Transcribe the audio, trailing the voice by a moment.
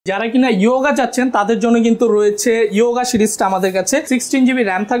যারা কিনা ইয়োগা চাচ্ছেন তাদের জন্য কিন্তু রয়েছে ইয়োগা সিরিজটা আমাদের কাছে 16GB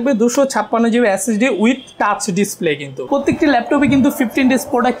র্যাম থাকবে 256GB SSD with touch display. কিন্তু প্রত্যেকটি ল্যাপটপে কিন্তু 15 ডেজ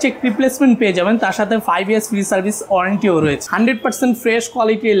প্রোডাক্ট চেক রিপ্লেসমেন্ট পেয়ে যাবেন, তার সাথে 5 ইয়ার্স ফ্রি সার্ভিস ওয়ারেন্টিও রয়েছে। 100% ফ্রেশ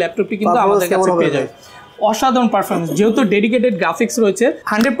কোয়ালিটির ল্যাপটপটি কিন্তু আমাদের কাছে পেয়ে যাবে। অসাধারণ পারফরমেন্স, যেহেতু ডেডিকেটেড গ্রাফিক্স রয়েছে,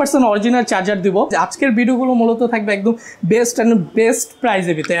 100% অরিজিনাল চার্জার দিব। আজকের ভিডিওগুলো মূলত থাকবে একদম বেস্ট অ্যান্ড বেস্ট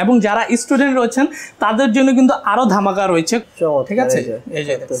প্রাইসের ভিতরে, এবং যারা স্টুডেন্ট রয়েছেন তাদের জন্য কিন্তু আরো ধামাকা রয়েছে। ঠিক আছে, এই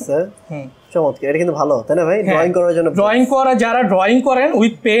যে স্যার চমৎকার, এটা কিন্তু ভালো তাই না ভাই? ড্রয়িং করার জন্য, ড্রয়িং করা যারা ড্রয়িং করেন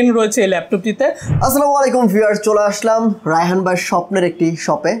উইথ পেন রয়েছে এই ল্যাপটপটিতে। আসসালামু আলাইকুম ভিউয়ার্স, চলে আসলাম রায়হান ভাইয়ের স্বপ্নের একটি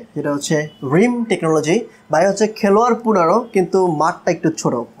শপে, যেটা হচ্ছে রিম টেকনোলজি। ভাই হচ্ছে খেলোয়াড় 15, কিন্তু মাঠটা একটু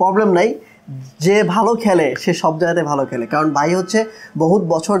ছোট। প্রবলেম নাই, যে ভালো খেলে সে সব জায়গাতে ভালো খেলে, কারণ ভাই হচ্ছে বহুত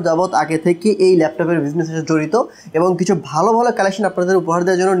বছর যাবত আগে থেকে এই ল্যাপটপের বিজনেসের সাথে জড়িত, এবং কিছু ভালো ভালো কালেকশন আপনাদের উপহার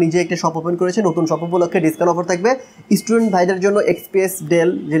দেওয়ার জন্য নিজে একটা শপ ওপেন করেছে। নতুন শপ উপলক্ষে ডিসকাউন্ট অফার থাকবে স্টুডেন্ট ভাইদের জন্য। এক্সপিএস ডেল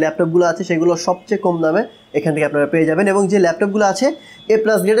যে ল্যাপটপগুলো আছে সেগুলো সবচেয়ে কম দামে এখান থেকে আপনারা পেয়ে যাবেন, এবং যে ল্যাপটপগুলো আছে A+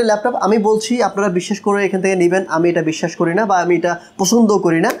 গ্রেডের ল্যাপটপ। আমি বলছি আপনারা বিশ্বাস করে এখান থেকে নেবেন, আমি এটা বিশ্বাস করি না বা আমি এটা পছন্দও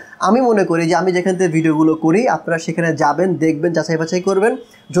করি না। আমি মনে করি যে আমি যেখান থেকে ভিডিওগুলো করি আপনারা সেখানে যাবেন, দেখবেন, যাচাই বাছাই করবেন,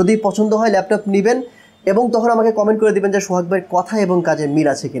 যদি পছন্দ হয় ল্যাপটপ নেবেন, এবং তখন আমাকে কমেন্ট করে দিবেন যে সোহাগ ভাইয়ের কথা এবং কাজে মিল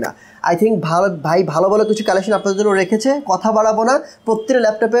আছে কিনা। আই থিঙ্ক ভালো ভালো কিছু কালেকশন আপনাদের জন্য রেখেছে। কথা বাড়াবো না, প্রত্যেকটা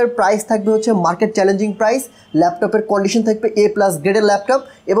ল্যাপটপের প্রাইস থাকবে হচ্ছে মার্কেট চ্যালেঞ্জিং প্রাইস। ল্যাপটপের কন্ডিশন থাকবে A+ গ্রেডের ল্যাপটপ,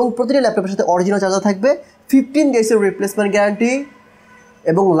 এবং প্রতিটা ল্যাপটপের সাথে অরিজিনাল চার্জার থাকবে, 15 ডেজের রিপ্লেসমেন্ট গ্যারান্টি,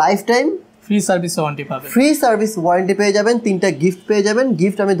 এবং life time free service warranty পাবেন। ফ্রি সার্ভিস ওয়ারেন্টি পেয়ে যাবেন, 3টা গিফট পেয়ে যাবেন।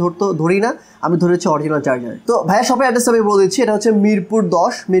 গিফট আমি ধরি না, আমি ধরে হচ্ছে অরিজিনাল চার্জার। তো ভাইয়া শপের অ্যাড্রেস আমি বলে দিচ্ছি, এটা হচ্ছে মিরপুর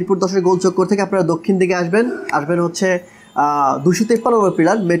 10-এর গোল চক্কর থেকে আপনারা দক্ষিণ দিকে আসবেন হচ্ছে 253 নম্বর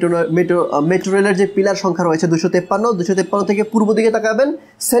পিলার, মেট্রো রেলের যে পিলার সংখ্যা রয়েছে 253 থেকে পূর্ব দিকে তাকাবেন,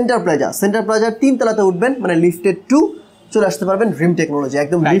 সেন্টার প্লাজার 3 তলাতে উঠবেন, মানে লিফটেড 2 চলে আসতে পারবেন রিম টেকনোলজি।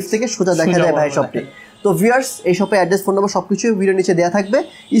 একদম লিফট থেকে সোজা দেখা যায় ভাই শপটি। তো ভিউয়ার্স, এই শপে অ্যাড্রেস, ফোন নম্বর সবকিছু ভিডিও নিচে দেওয়া থাকবে।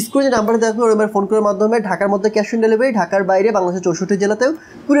 স্ক্রিনে যে নাম্বারটা দেখবে ওই নাম্বারে ফোন করার মাধ্যমে ঢাকার মধ্যে ক্যাশ অন ডেলিভারি, ঢাকার বাইরে বাংলাদেশের 64 জেলাতেও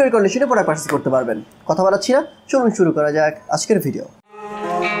কুরিয়ার কন্ডিশনে প্রোডাক্ট পারচেজ করতে পারবেন। কথা বলাচ্ছি না, চলুন শুরু করা যাক আজকের ভিডিও।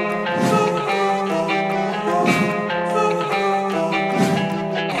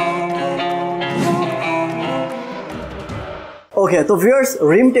 ওকে, তো ভিউয়ার্স,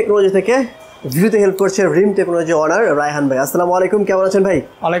 রিম টেকনোলজি থেকে ভিডিওতে হেল্প করছে রিম টেকনোলজি ওনার রায়হান ভাই। আসসালামু আলাইকুম, কেমন আছেন ভাই?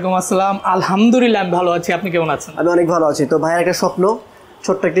 ওয়ালাইকুম আসসালাম, আলহামদুলিল্লাহ আমি ভালো আছি, আপনি কেমন আছেন? আমি অনেক ভালো আছি। তো ভাইয়ের একটা স্বপ্ন,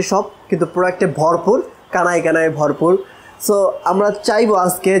 ছোট্ট একটি শপ, কিন্তু প্রোডাক্টে ভরপুর, কানায় ভরপুর। সো আমরা চাইবো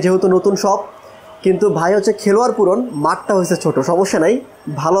আজকে, যেহেতু নতুন শপ, কিন্তু ভাই হচ্ছে খেলোয়াড় পূরণ, মাঠটা হয়েছে ছোট, সমস্যা নাই,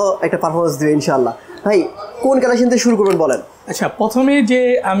 ভালো একটা পারফরমেন্স দিবে ইনশাআল্লাহ। ভাই কোন কালেকশন থেকে শুরু করবেন বলেন? আচ্ছা, প্রথমে যে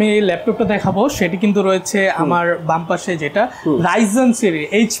আমি ল্যাপটপটা দেখাবো সেটি কিন্তু রয়েছে আমার বাম পাশে, যেটা রাইজেন সিরিজ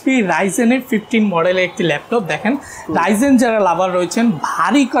HP রাইজেনের 15 মডেলের একটি ল্যাপটপ। দেখেন, রাইজেন যারা লাভার রয়েছেন,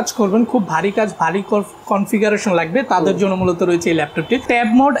 ভারী কাজ করবেন, খুব ভারী কাজ, ভারী কনফিগারেশন লাগবে, তাদের জন্য মূলত রয়েছে এই ল্যাপটপটি। ট্যাব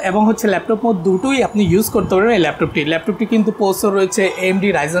মোড এবং হচ্ছে ল্যাপটপ মোড দুটোই আপনি ইউজ করতে পারবেন এই ল্যাপটপটি কিন্তু প্রসেসর রয়েছে AMD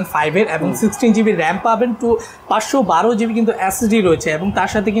Ryzen 5 এর, এবং 16GB র্যাম পাবেন, 512GB কিন্তু SSD রয়েছে, এবং তার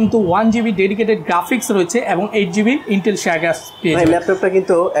সাথে কিন্তু 1GB ডেডিকেটেড গ্রাফিক্স রয়েছে, এবং 8GB ইন্টেল শেয়ার ল্যাপটপটা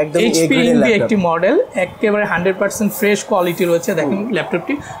কিন্তু একদম একটি মডেল, একেবারে 100% ফ্রেশ কোয়ালিটি রয়েছে। দেখেন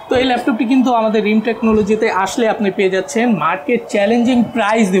ল্যাপটপটি। তো এই ল্যাপটপটি কিন্তু আমাদের রিম টেকনোলজিতে আসলে আপনি পেয়ে যাচ্ছেন মার্কেট চ্যালেঞ্জিং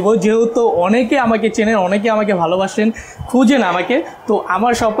প্রাইস দিব, যেহেতু অনেকে আমাকে চেনেন, অনেকে আমাকে ভালোবাসেন, খুঁজেন আমাকে, তো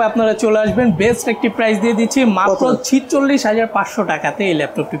আমার শপে আপনারা চলে আসবেন, বেস্ট একটি প্রাইস দিয়ে দিচ্ছি, মাত্র 46,500 টাকাতে এই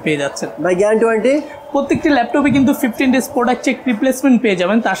ল্যাপটপটি পেয়ে যাচ্ছেন। ভাই গ্যারান্টি ওয়ারেন্টি? প্রত্যেকটি ল্যাপটপে কিন্তু 15 ডেজ প্রোডাক্ট চেক রিপ্লেসমেন্ট পেয়ে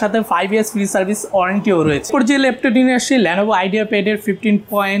যাবেন, তার সাথে 5 ইয়ার্স ফ্রি সার্ভিস ওয়ারেন্টিও রয়েছে। যে ল্যাপটপটি নিয়ে আসছে Lenovo IdeaPad-এর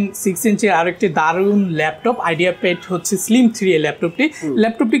 15.6 ইঞ্চির আরেকটি দারুণ ল্যাপটপ, IdeaPad হচ্ছে Slim 3 এর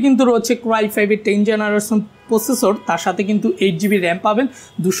ল্যাপটপটি কিন্তু রয়েছে Core i5 10 জেনারেশন প্রসেসর, তার সাথে কিন্তু 8GB র্যাম পাবেন,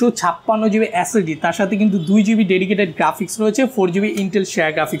 256GB SSD, তার সাথে কিন্তু 2GB ডেডিকেটেড গ্রাফিক্স রয়েছে, 4GB Intel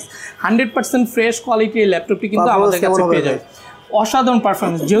share graphics. 100% fresh কোয়ালিটির ল্যাপটপটি কিন্তু আমাদের কাছে পেয়ে যাবে। অসাধারণ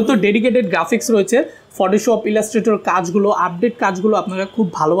পারফরমেন্স, যেহেতু ডেডিকেটেড গ্রাফিক্স রয়েছে, ফটোশপ, ইলাস্ট্রেটর কাজগুলো, আপডেট কাজগুলো আপনারা খুব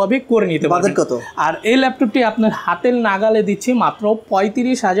ভালোভাবে করে নিতে পারবেন। আর এই ল্যাপটপটি আপনার হাতের নাগালে দিচ্ছি মাত্র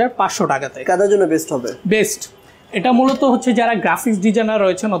 35,500 টাকাতে। কাদের জন্য বেস্ট হবে? বেস্ট, এটা মূলত হচ্ছে যারা গ্রাফিক্স ডিজাইনার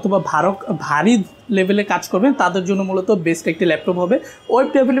রয়েছেন অথবা ভারী লেভেলে কাজ করবেন, তাদের জন্য মূলত বেস্ট একটি ল্যাপটপ হবে। ওয়েব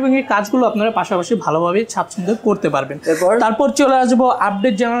ডেভেলপিং এর কাজগুলো আপনারা পাশাপাশি ভালোভাবে স্বাচ্ছন্দ্য করতে পারবেন। তারপর চলে আসবো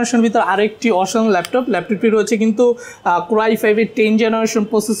আপডেট জেনারেশন ভিতর আরেকটি অসাধারণ ল্যাপটপটি রয়েছে কিন্তু Core i5 এর 10 জেনারেশন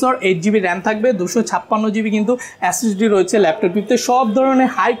প্রসেসর, 8GB র্যাম থাকবে, 256GB কিন্তু SSD রয়েছে ল্যাপটপটিতে। সব ধরনের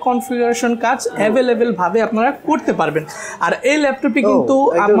হাই কনফিগারেশন কাজ অ্যাভেলেবেল ভাবে আপনারা করতে পারবেন। আর এই ল্যাপটপটি কিন্তু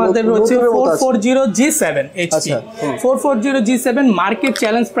আমাদের রয়েছে 440G7 HP 440G7 market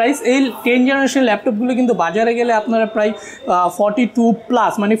challenge price. এই 10 জেনারেশন ল্যাপটপগুলো কিন্তু বাজারে গেলে আপনারা প্রায়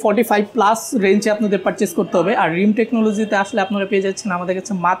 42+ মানে 45+ রেঞ্জে আপনাদের পারচেস করতে হবে। আর রিম টেকনোলজিতে আসলে আপনারা পেয়ে যাচ্ছেন আমাদের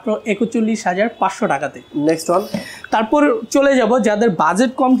কাছে মাত্র 41,500 টাকাতে। Next one. তারপর চলে যাব যাদের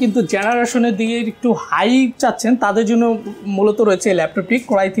বাজেট কম কিন্তু জেনারেশনের দিকে একটু হাই চাচ্ছেন তাদের জন্য মূলত রয়েছে এই ল্যাপটপটি।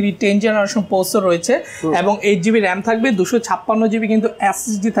 Core i3 10 জেনারেশন প্রসেসর রয়েছে এবং 8GB র্যাম থাকবে, 256GB কিন্তু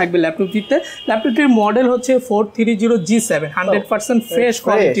SSD থাকবে ল্যাপটপটিতে। ল্যাপটপটির মডেল হচ্ছে 430G7, 100% ফ্রেশ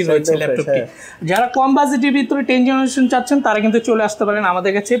কোয়ালিটি রয়েছে ল্যাপটপটি। যারা কম বাজেটের ভিতরে 10 জেনারেশন চাচ্ছেন তারা কিন্তু চলে আসতে পারেন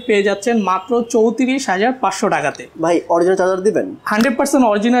আমাদের কাছে, পেয়ে যাচ্ছেন মাত্র 34,500 টাকাতে। ভাই অরিজিনাল চার্জার দিবেন? 100%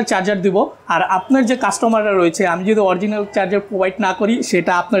 অরিজিনাল চার্জার দিব। আর আপনার যে কাস্টমাররা রয়েছে আমি যদি অরিজিনাল চার্জার প্রোভাইড না করি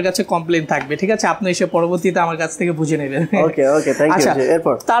সেটা আপনার কাছে কমপ্লেন থাকবে, ঠিক আছে? আপনি এসে পরবর্তীতে আমার কাছ থেকে বুঝে নেবেন। ওকে ওকে, থ্যাংক ইউ।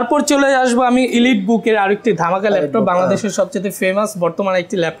 এরপর তারপর চলে আসবো আমি ইলিট বুকের আরেকটি ধামাকা ল্যাপটপ, বাংলাদেশের সবচেয়ে ফেমাস বর্তমানে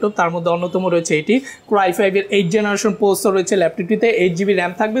একটি ল্যাপটপ, তার মধ্যে অন্যতম রয়েছে এটি। Core i5 এর 8 জেনারেশন প্রসেসর রয়েছে ল্যাপটপটিতে, 8GB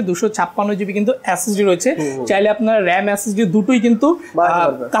র্যাম থাকবে, 256GB কিন্তু SSD রয়েছে। চাইলে আপনারা র্যাম SSD দুটোই কিন্তু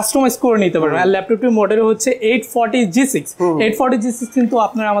কাস্টমাইজ করে নিতে পারবেন। আর ল্যাপটপটির মডেল হচ্ছে 840G6। 840G6 কিন্তু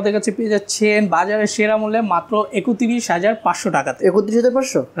আপনারা আমাদের কাছে পেয়ে যাচ্ছেন বাজারের সেরা মূল্যে মাত্র 31,500 টাকাতে।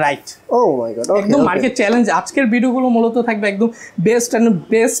 31,500, রাইট। ও মাই গড, একদম মার্কেট চ্যালেঞ্জ। আজকের ভিডিওগুলো মূলত থাকবে একদম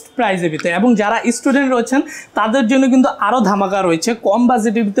বেস্ট প্রাইসের ভিতরে, এবং যারা স্টুডেন্ট রয়েছেন তাদের জন্য কিন্তু আরো ধামাকা রয়েছে। কম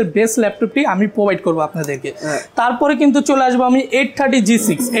বাজেটের ভিতরে বেস্ট ল্যাপটপটি আমি প্রোভাইড করবো আপনাদেরকে। তারপরে কিন্তু চলে আসবো আমি 830G6।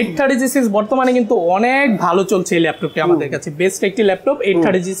 830G6 বর্তমানে কিন্তু অনেক ভালো চলছে এই ল্যাপটপটি আমাদের কাছে, বেস্ট একটি laptop.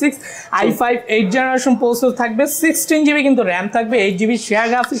 830G6 i5 8 generation processor থাকবে, 16GB কিন্তু র্যাম থাকবে, 8GB শেয়ার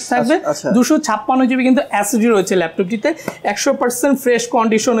গ্রাফিক্স থাকবে, 256GB কিন্তু SSD রয়েছে ল্যাপটপটিতে। 100% ফ্রেশ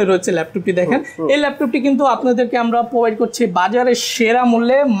কন্ডিশনে রয়েছে ল্যাপটপটি। দেখেন এই ল্যাপটপটি কিন্তু আপনাদেরকে আমরা প্রোভাইড করছি বাজারের সেরা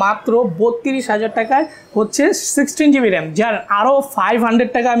মূল্যে মাত্র 32,000 টাকায়, হচ্ছে 16GB র্যাম, যার আরো 500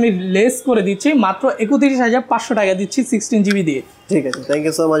 টাকা আমি লেস করে দিচ্ছি, মাত্র 31,500 টাকা দিচ্ছি 16GB দিয়ে। ঠিক আছে, থ্যাংক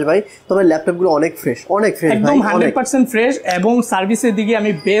ইউ সো মাচ ভাই। তবে ল্যাপটপগুলো অনেক ফ্রেশ একদম 100% ফ্রেশ, এবং সার্ভিসের দিকে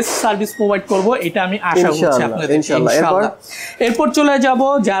আমি বেস্ট সার্ভিস প্রোভাইড করব, এটা আমি আশা করছি আপনাদের ইনশাআল্লাহ। এরপর চলে যাব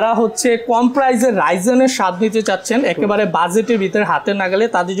যারা হচ্ছে কম প্রাইসে রাইজেনের স্বাদ নিতে চাচ্ছেন, একেবারে বাজেটের ভিতরে হাতে নাগালে,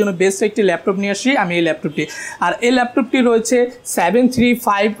 তাদের জন্য বেস্ট একটি ল্যাপটপ নিয়ে আসি আমি এই ল্যাপটপটি। আর এই ল্যাপটপটি রয়েছে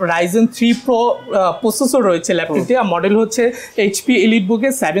 735 Ryzen 3 Pro প্রসেসর রয়েছে ল্যাপটপটি, আর মডেল হচ্ছে HP EliteBook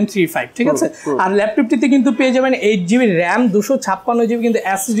 735, ঠিক আছে? আর ল্যাপটপটিতে কিন্তু পেয়ে যাবেন 8GB র্যাম, 256GB কিন্তু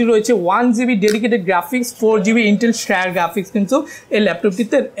SSD রয়েছে, 1GB dedicated graphics, 4GB Intel share graphics কিন্তু এই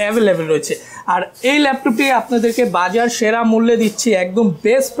ল্যাপটপটিতে অ্যাভেলেবেল রয়েছে। আর এই ল্যাপটপটি আপনাদেরকে বাজার সেরা মূল্যে দিচ্ছি একদম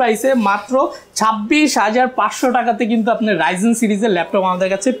বেস্ট প্রাইসে, মাত্র 26,500 টাকাতে কিন্তু আপনি রাইজেন সিরিজের ল্যাপটপ আমাদের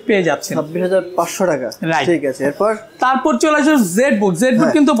কাছে পেয়ে যাচ্ছেন। 26,500 টাকা, ঠিক আছে। তারপর চলে আসবে জেডবুক। জেডবুক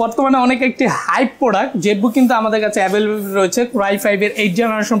কিন্তু বর্তমানে অনেক একটি হাইপ প্রোডাক্ট। জেডবুক কিন্তু আমাদের কাছে অ্যাভেলেবল রয়েছে। Core i5 এর 8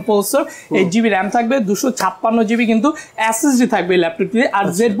 জেনারেশন প্রসেসর, 8GB র্যাম থাকবে, 256GB কিন্তু SSD থাকবে ল্যাপটপটিতে। আর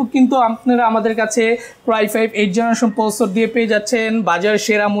জেডবুক কিন্তু আপনারা আমাদের কাছে Core i5 8 জেনারেশন প্রসেসর দিয়ে পেয়ে যাচ্ছেন বাজারের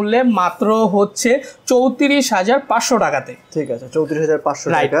সেরা মূল্যে মাত্র হচ্ছে 34,500 টাকাতে। ঠিক আছে, 34,500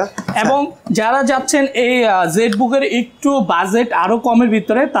 টাকা। এবং যারা যাচ্ছেন এই জেডবুকের একটু বাজেট আরো কমের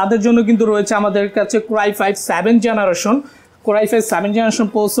ভিতরে, তাদের জন্য কিন্তু রয়েছে আমাদের কাছে Core i5 7 generation. Core i5 7 generation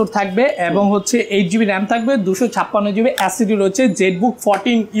processor থাকবে এবং হচ্ছে 8GB র্যাম থাকবে, 256GB SSD রয়েছে। জেডবুক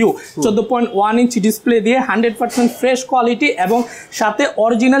 14U 14.1 ইঞ্চি ডিসপ্লে দিয়ে 100% ফ্রেশ কোয়ালিটি, এবং সাথে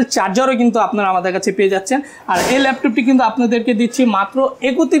অরিজিনাল চার্জারও কিন্তু আপনারা আমাদের কাছে পেয়ে যাচ্ছেন। আর এই ল্যাপটপটি কিন্তু আপনাদেরকে দিচ্ছি মাত্র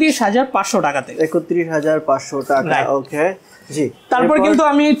 31,500 টাকাতে। 31,500 টাকা, ওকে। তারপর কিন্তু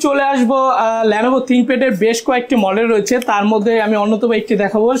আমি চলে আসবো Lenovo ThinkPad এর বেশ কয়েকটি মডেল রয়েছে, তার মধ্যে আমি অন্যতম একটি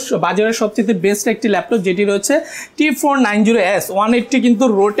দেখাবো বাজারের সবচেয়ে বেস্ট একটি ল্যাপটপ, যেটি রয়েছে T490S। 180 কিন্তু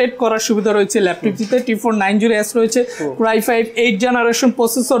রোটেট করার সুবিধা রয়েছে ল্যাপটপটিতে। T490S রয়েছে Core i5 8 জেনারেশন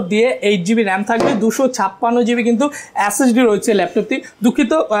প্রসেসর দিয়ে, 8GB র্যাম থাকবে, 256GB কিন্তু SSD রয়েছে ল্যাপটপটি।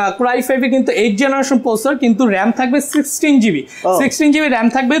 দুঃখিত, Core i5 এর কিন্তু 8 জেনারেশন প্রসেসর, কিন্তু র্যাম থাকবে 16GB র্যাম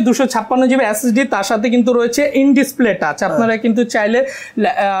থাকবে, 256GB SSD। তার সাথে কিন্তু রয়েছে ইন ডিসপ্লে টাচ, আপনারা কিন্তু চাইলে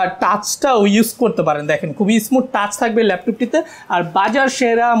টাচটাও ইউজ করতে পারেন। দেখেন খুবই স্মুথ টাচ থাকবে ল্যাপটপটিতে। আর বাজার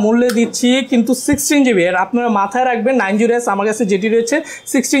সেরা মূল্যে দিচ্ছি কিন্তু 16GB। এর আপনারা মাথায় রাখবেন 90S আমার কাছে যেটি রয়েছে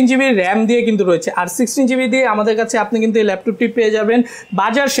 16GB র্যাম দিয়ে কিন্তু রয়েছে। আর 16GB দিয়ে আমাদের কাছে আপনি কিন্তু এই ল্যাপটপটি পেয়ে যাবেন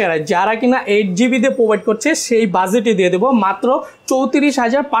বাজার সেরা, যারা কিনা 8GB দিয়ে প্রোভাইড করছে সেই বাজেটে দিয়ে দেবো মাত্র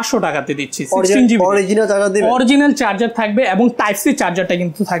 34,500 টাকাতে দিচ্ছি। 16GB অরিজিনাল চার্জার থাকবে এবং টাইপ সি চার্জারটা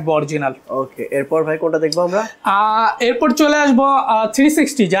কিন্তু থাকবে অরিজিনাল। ওকে, এরপর ভাই কোনটা দেখবো আমরা? এরপর চলে আসবো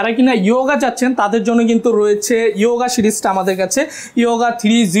 360। যারা কিনা ইয়োগা যাচ্ছেন তাদের জন্য কিন্তু রয়েছে ইয়োগা সিরিজটা আমাদের কাছে। Yoga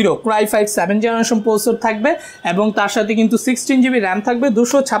 30 Core i5 7 generation processor থাকবে, এবং তার সাথে কিন্তু 16GB র্যাম থাকবে,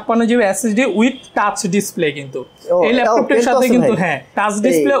 256GB SSD with touch display. কিন্তু এই ল্যাপটপটির সাথে কিন্তু টাচ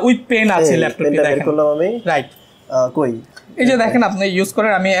ডিসপ্লে উইথ পেন আছে ল্যাপটপটি, দেখেন রাইট। কই এই যে দেখেন আপনি ইউজ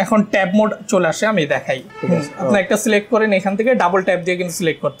করেন, আমি এখন ট্যাব মোড চলে আসে আমি দেখাই। আপনি একটা সিলেক্ট করেন, এখান থেকে ডাবল ট্যাপ দিয়ে কিন্তু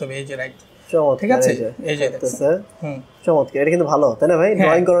সিলেক্ট করতে হবে। এই যে রাইট, ঠিক আছে, এই যে দেখতেছেন চমৎকার। এটা কিন্তু ভালো, তাই না ভাই?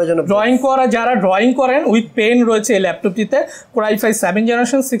 ড্রয়িং করার জন্য, ড্রয়িং করা, যারা ড্রয়িং করেন উইথ পেন রয়েছে এই ল্যাপটপটিতে। Core i5 7th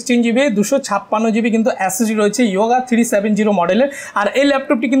generation 16GB 256GB কিন্তু এসএসডি রয়েছে Yoga 370 মডেলের। আর এই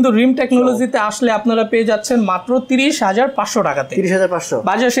ল্যাপটপটি কিন্তু রিম টেকনোলজিতে আসলে আপনারা পেয়ে যাচ্ছেন মাত্র 30,500 টাকাতে। 30,500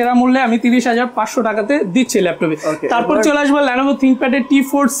 বাজার সেরা মূল্যে আমি 30,500 টাকাতে দিচ্ছি ল্যাপটপে। তারপর চলে আসবো Lenovo ThinkPad এর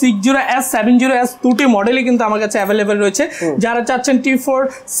T4 60S 70S দুটি মডেলই কিন্তু আমার কাছে অ্যাভেলেবেল রয়েছে। যারা চাচ্ছেন T4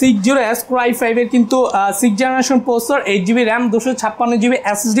 60S Core i5 এর কিন্তু 6th generation processor, 8GB RAM 256GB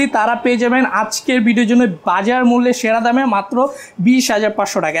SSD, তারা পেয়ে যাবেন আজকের ভিডিওর জন্য বাজার মূল্যে সেরা দামে মাত্র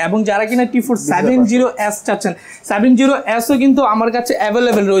 20,500 টাকা। এবং যারা কিনা T4 70S চাচ্ছেন, 70Sও কিন্তু আমার কাছে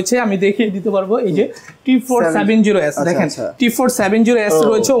অ্যাভেলেবেল রয়েছে, আমি দেখিয়ে দিতে পারবো। এই যে T4 70S দেখেন, T4 70S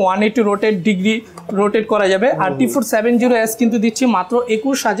রয়েছে 180 ডিগ্রি রোটেট করা যাবে। আর T4 70S কিন্তু দিচ্ছি মাত্র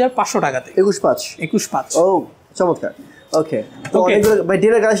 21,500 টাকাতে। 21,500 ও চমৎকার। ওকে, তো অনেকগুলো ভাই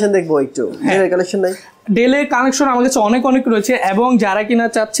ডেলের কালেকশন দেখবো একটু। ডেলের কালেকশন নাই? ডেলের কানেকশন আমার কাছে অনেক রয়েছে। এবং যারা কিনা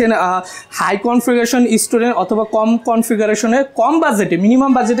চাচ্ছেন হাই কনফিগারেশন স্টুডেন্ট অথবা কম কনফিগারেশনে, কম বাজেটে,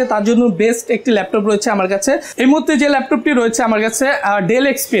 মিনিমাম বাজেটে, তার জন্য বেস্ট একটি ল্যাপটপ রয়েছে আমার কাছে। এই মুহূর্তে যে ল্যাপটপটি রয়েছে আমার কাছে ডেল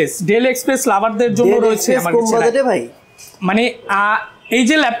এক্সপ্রেস লাভারদের জন্য রয়েছে আমার কাছে। ভাই মানে এই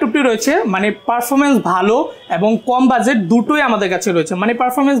যে ল্যাপটপটি রয়েছে, মানে পারফরমেন্স ভালো এবং কম বাজেট দুটোই আমাদের কাছে রয়েছে। মানে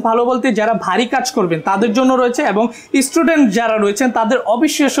পারফরমেন্স ভালো বলতে যারা ভারী কাজ করবেন তাদের জন্য রয়েছে, এবং স্টুডেন্ট যারা রয়েছেন তাদের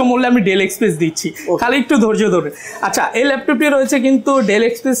অবিশ্বাস্য মূল্যে আমি ডেল এক্সপ্রেস দিচ্ছি, খালি একটু ধৈর্য ধরে। আচ্ছা, এই ল্যাপটপটি রয়েছে কিন্তু del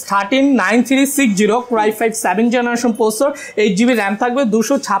express 13960 Core i5 7th generation processor, 8GB RAM থাকবে,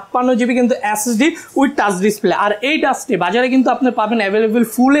 256GB কিন্তু SSD উইথ টাচ ডিসপ্লে। আর এই টাচটি বাজারে কিন্তু আপনি পাবেন অ্যাভেলেবেল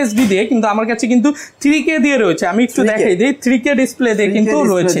ফুল এইচডি দিয়ে, কিন্তু আমার কাছে কিন্তু 3K দিয়ে রয়েছে। আমি একটু দেখাই দিই, 3K ডিসপ্লে দিয়ে কিন্তু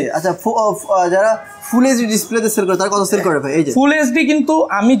রয়েছে। আচ্ছা, যারা ফুল এইচডি ডিসপ্লেতে সেল করে তারা কত সেল করে ভাই? এই যে ফুল এইচডি কিন্তু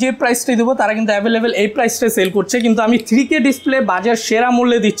আমি যে প্রাইসটাই দেবো তারা কিন্তু অ্যাভেলেবেল এই প্রাইসটাই সেল করছে, কিন্তু আমি 3K ডিসপ্লে বাজার সেরা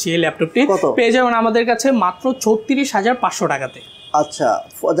মূল্যে দিচ্ছি। এই ল্যাপটপটি পেয়ে যাবেন আমাদের কাছে মাত্র 36,500 টাকাতে। আচ্ছা,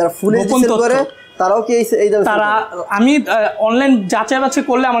 যারা ফুল এইচডি সেল করে তারাও কি এই দামে? তারা, আমি অনলাইন যাচাই বাছাই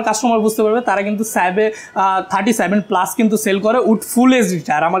করলে আমার কাস্টমার বুঝতে পারবে, তারা কিন্তু 37+ কিন্তু সেল করে উইথ ফুল এইচডি।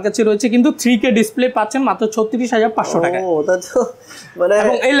 আর আমার কাছে রয়েছে কিন্তু 3K ডিসপ্লে পাচ্ছেন মাত্র 36,500 টাকায়। মানে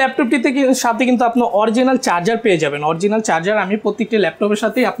এবং এই ল্যাপটপটিতে সাথে কিন্তু আপনি অরিজিনাল চার্জার পেয়ে যাবেন। অরিজিনাল চার্জার আমি প্রত্যেকটি ল্যাপটপের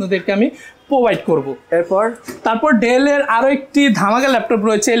সাথেই আপনাদেরকে আমি প্রোভাইড করব। তারপর ডেলের আরো একটি ধামাকা ল্যাপটপ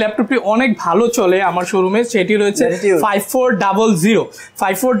রয়েছে। এই ল্যাপটপটি অনেক ভালো চলে আমার শোরুমে, সেটি রয়েছে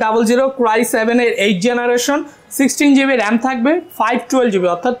 5400 Core i7 এর 8th জেনারেশন, 16GB RAM থাকবে, 512GB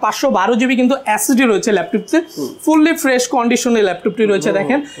অর্থাৎ 512GB কিন্তু SSD রয়েছে ল্যাপটপতে। ফুললি ফ্রেশ কন্ডিশনে ল্যাপটপটি রয়েছে।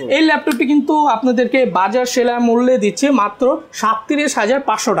 দেখেন, এই ল্যাপটপটি কিন্তু আপনাদেরকে বাজার সেরা মূল্যে দিচ্ছে মাত্র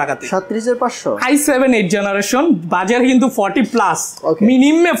 37,500 টাকাতে। 37,500 i7 8th জেনারেশন, বাজারে কিন্তু 40+,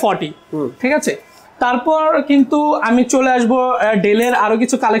 মিনিমামে 40, ঠিক আছে। তারপর কিন্তু আমি চলে আসবো ডেলের আরো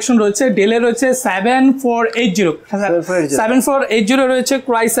কিছু কালেকশন রয়েছে। ডেলের রয়েছে 7480 রয়েছে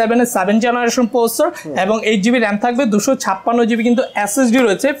Core i7 এর 7th জেনারেশন প্রসেসর, এবং 8GB RAM থাকবে, 256GB কিন্তু SSD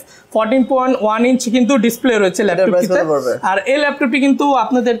রয়েছে, 14.1 ইঞ্চ কিন্তু ডিসপ্লে রয়েছে ল্যাপটপটিতে। আর এই ল্যাপটপটি কিন্তু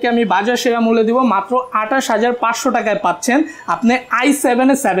আপনাদেরকে আমি বাজার সেরা মূল্যে দিব মাত্র 28,500 টাকায় পাচ্ছেন আপনি i7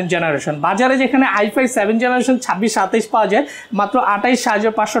 এর 7th জেনারেশন। বাজারে যেখানে i5 7th জেনারেশন 26-27 পাওয়া যায়, মাত্র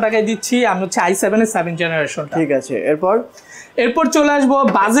 28,500 টাকায় দিচ্ছি আমি হচ্ছে i7 এর 7th জেনারেশন। ঠিক আছে, এরপর চলে আসবো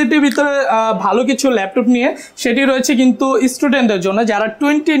বাজেটের ভিতরে ভালো কিছু ল্যাপটপ নিয়ে। সেটি রয়েছে কিন্তু স্টুডেন্টদের জন্য, যারা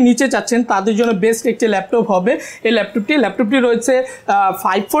 20 নিচে চাচ্ছেন তাদের জন্য বেস্ট একটি ল্যাপটপ হবে এই ল্যাপটপটি রয়েছে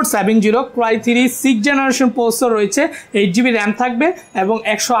 5470 Core i3 6th generation processor রয়েছে, 8GB RAM থাকবে, এবং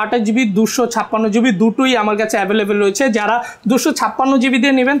 128GB 256GB দুটোই আমার কাছে অ্যাভেলেবেল রয়েছে। যারা 256GB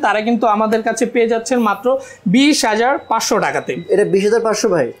দিয়ে নেবেন তারা কিন্তু আমাদের কাছে পেয়ে যাচ্ছেন মাত্র 20,500 টাকাতে। এটা 20,500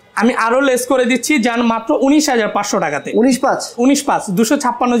 ভাই, আমি আরো লেস করে দিচ্ছি, যান মাত্র 19,500 টাকাতে। 19,500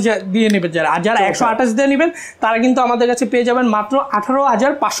 256 দিয়ে নেবেন যারা। আর যারা 128 দিয়ে নেবেন তারা কিন্তু আমাদের কাছে পেয়ে যাবেন মাত্র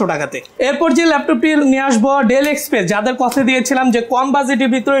 18,500 টাকাতে। এরপর যে ল্যাপটপটি নিয়ে আসবো ডেল এক্সপ্রেস, যাদের কথা দিয়েছিলাম যে কম বাজেটের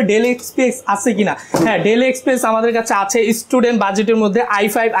ভিতরে ডেল এক্সপ্রেস আছে কিনা। হ্যাঁ, ডেল এক্সপ্রেস আমাদের কাছে আছে। স্টুডেন্ট বাজেটের মধ্যে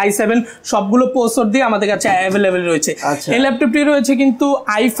i5 i7 সবগুলো প্রসেসর দিয়ে আমাদের কাছে অ্যাভেলেবেল রয়েছে। এই ল্যাপটপটি রয়েছে কিন্তু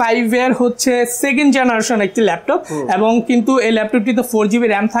i5 এর হচ্ছে 2nd জেনারেশন একটি ল্যাপটপ, এবং কিন্তু এই ল্যাপটপটিতে 4GB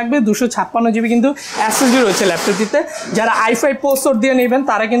RAM থাকবে, 256GB কিন্তু SSD রয়েছে ল্যাপটপটিতে। যারা i5 প্রসেসর দিয়ে নেবেন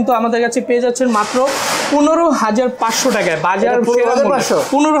তারা কিন্তু আমাদের কাছে পেয়ে যাচ্ছেন মাত্র 15,500 টাকায় বাজার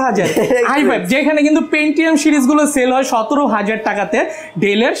 15,000 i5 যেখানে কিন্তু পেন্টিয়াম সিরিজগুলো সেল হয় 17,000 টাকাতে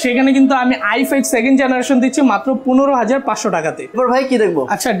ডেলের, সেখানে কিন্তু আমি i5 সেকেন্ড জেনারেশন দিচ্ছি মাত্র 15,500 টাকাতে। এবার ভাই কি দেখবো?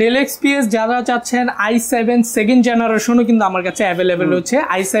 আচ্ছা ডেল এক্সপিএস যারা চাচ্ছেন i7 সেকেন্ড জেনারেশনও কিন্তু আমার কাছে অ্যাভেলেবেল হচ্ছে।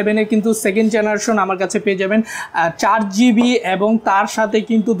 i7 এর কিন্তু সেকেন্ড জেনারেশন আমার কাছে পেয়ে যাবেন 4GB এবং তার সাথে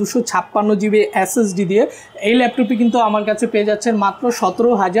কিন্তু 256GB SSD দিয়ে। এই ল্যাপটপটি কিন্তু আমার কাছে পেয়ে যাচ্ছেন মাত্র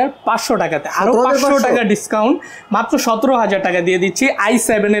 17,500 টাকাতে, আরো 500 টাকা ডিসকাউন্ট, মাত্র 17,000 টাকা দিয়ে দিচ্ছি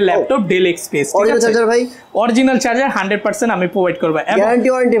i7 এর ল্যাপটপ ডেল এক্সপিএস। ভাই অরিজিনাল চার্জার 100% আমি প্রোভাইড করব। গ্যারান্টি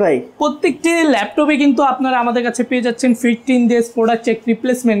ওয়ারেন্টি ভাই প্রত্যেকটি ল্যাপটপে কিন্তু আপনারা আমাদের কাছে পেয়ে যাচ্ছেন 15 days product check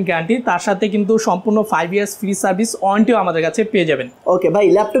replacement guarantee, তার সাথে কিন্তু সম্পূর্ণ 5 ইয়ার্স ফ্রি সার্ভিস ওয়ারেন্টিও আমাদের কাছে পেয়ে যাবেন। ওকে ভাই,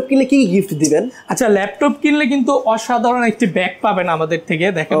 ল্যাপটপ কিনলে কি গিফট দিবেন? আচ্ছা ল্যাপটপ কিনলে কিন্তু অসাধারণ একটি ব্যাগ পাবেন আমাদের থেকে।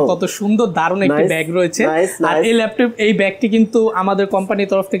 দেখেন কত সুন্দর দারুণ একটি ব্যাগ রয়েছে। আর এই ল্যাপটপ এই ব্যাগটি কিন্তু আমাদের কোম্পানির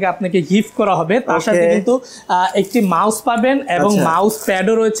তরফ থেকে আপনাকে গিফট করা হবে। তার সাথে কিন্তু একটি মাউস পাবেন এবং মাউস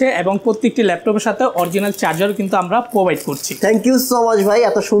প্যাডও রয়েছে এবং প্রত্যেকটি ল্যাপটপের সাথে অরিজিনাল চার্জারও কিন্তু আমরা প্রোভাইড করছি। থ্যাংক ইউ সো মাচ ভাই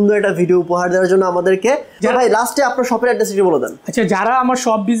এত সুন্দর একটা ভিডিও উপহার দেওয়ার জন্য আমাদেরকে। ভাই লাস্টে আপনার শপের অ্যাড্রেসটি বলে দেন। আচ্ছা যারা আমার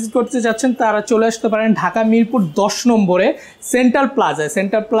শপ ভিজিট করতে যাচ্ছেন তারা চলে আসতে পারেন ঢাকা মিরপুর 10 নম্বরে সেন্ট্রাল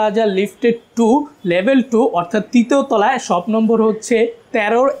প্লাজা লিফটেড 2 লেভেল 2 অর্থাৎ 3য় তলায়। শপ নম্বর হচ্ছে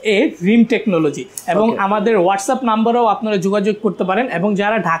 13A রিম টেকনোলজি এবং আমাদের হোয়াটসঅ্যাপ নাম্বারেও আপনারা যোগাযোগ করতে পারেন। এবং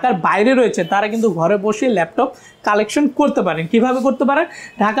যারা ঢাকার বাইরে রয়েছে তারা কিন্তু ঘরে বসে ল্যাপটপ কালেকশন করতে পারেন। কিভাবে করতে পারেন?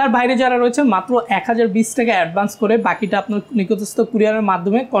 ঢাকার বাইরে যারা রয়েছে মাত্র 1020 টাকা অ্যাডভান্স করে বাকিটা আপনার নিকটস্থ কুরিয়ারের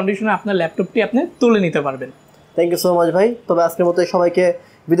মাধ্যমে কন্ডিশনে আপনার ল্যাপটপটি আপনি তুলে নিতে পারবেন। থ্যাংক ইউ সো মাচ ভাই। তবে আজকের মতো সবাইকে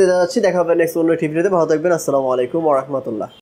বিদায় জানাচ্ছি, দেখা হবে নেক্সট অন্য একটি ভিডিওতে। ভালো থাকবেন। আসসালামু আলাইকুম ওয়া রাহমাতুল্লাহ।